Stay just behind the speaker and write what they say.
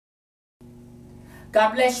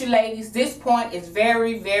God bless you, ladies. This point is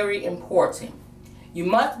very, very important. You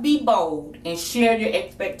must be bold and share your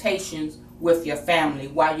expectations with your family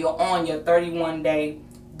while you're on your 31-day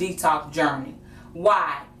detox journey.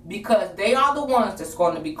 Why? Because they are the ones that's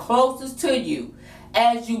going to be closest to you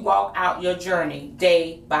as you walk out your journey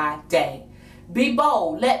day by day. Be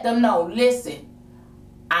bold. Let them know, listen,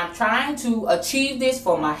 I'm trying to achieve this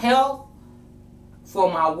for my health, for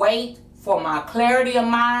my weight, for my clarity of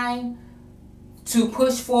mind, to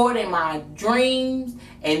push forward in my dreams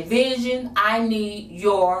and vision. I need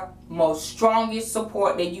your most strongest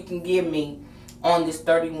support that you can give me on this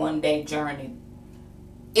 31-day journey.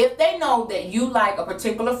 If they know that you like a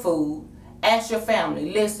particular food, ask your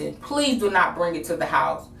family, listen, please do not bring it to the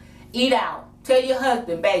house. Eat out. Tell your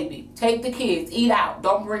husband, baby, take the kids, eat out.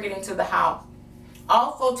 Don't bring it into the house.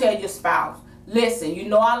 Also tell your spouse, listen, you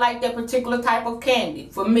know I like that particular type of candy.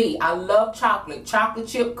 For me, I love chocolate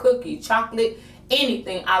chip cookie, chocolate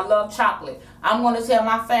anything. I love chocolate. I'm going to tell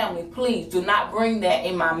my family, please do not bring that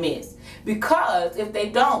in my midst. Because if they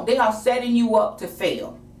don't, they are setting you up to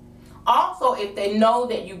fail. Also, if they know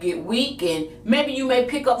that you get weak and maybe you may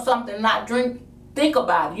pick up something, not drink, think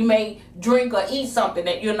about it. You may drink or eat something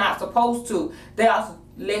that you're not supposed to. They also,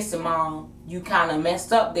 listen, Mom, you kind of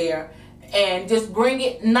messed up there. And just bring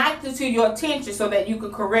it nicely to your attention so that you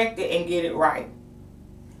can correct it and get it right.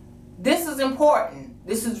 This is important.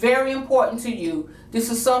 This is very important to you. This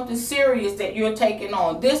is something serious that you're taking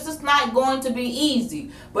on. This is not going to be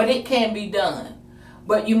easy, but it can be done.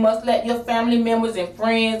 But you must let your family members and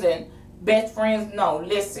friends and best friends know,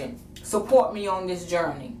 listen, support me on this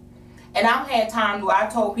journey. And I've had times where I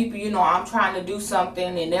told people, you know, I'm trying to do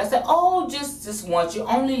something, and they'll say, oh, just once. You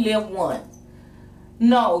only live once.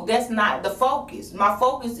 No, that's not the focus. My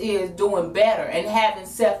focus is doing better and having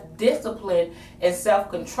self-discipline and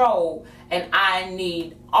self-control, and I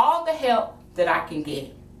need all the help that I can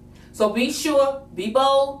get. So be sure, be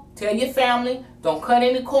bold, tell your family, don't cut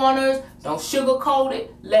any corners, don't sugarcoat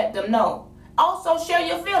it, let them know. Also share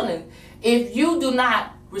your feelings. If you do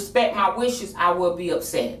not respect my wishes, I will be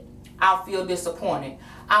upset. I'll feel disappointed.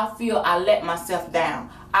 I'll feel I let myself down.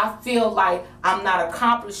 I feel like I'm not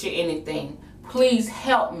accomplishing anything. Please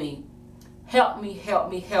help me. Help me, help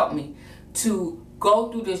me, help me to go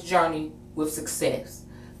through this journey with success.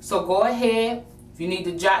 So go ahead. If you need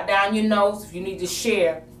to jot down your notes, if you need to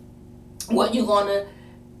share what you're going to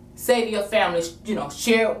say to your family, you know,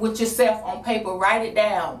 share it with yourself on paper, write it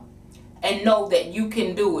down, and know that you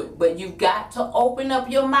can do it. But you've got to open up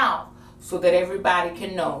your mouth so that everybody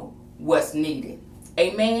can know what's needed.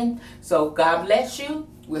 Amen. So God bless you.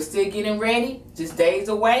 We're still getting ready, just days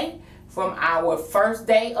away from our first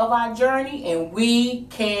day of our journey, and we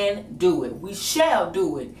can do it. We shall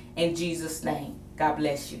do it in Jesus' name. God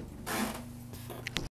bless you.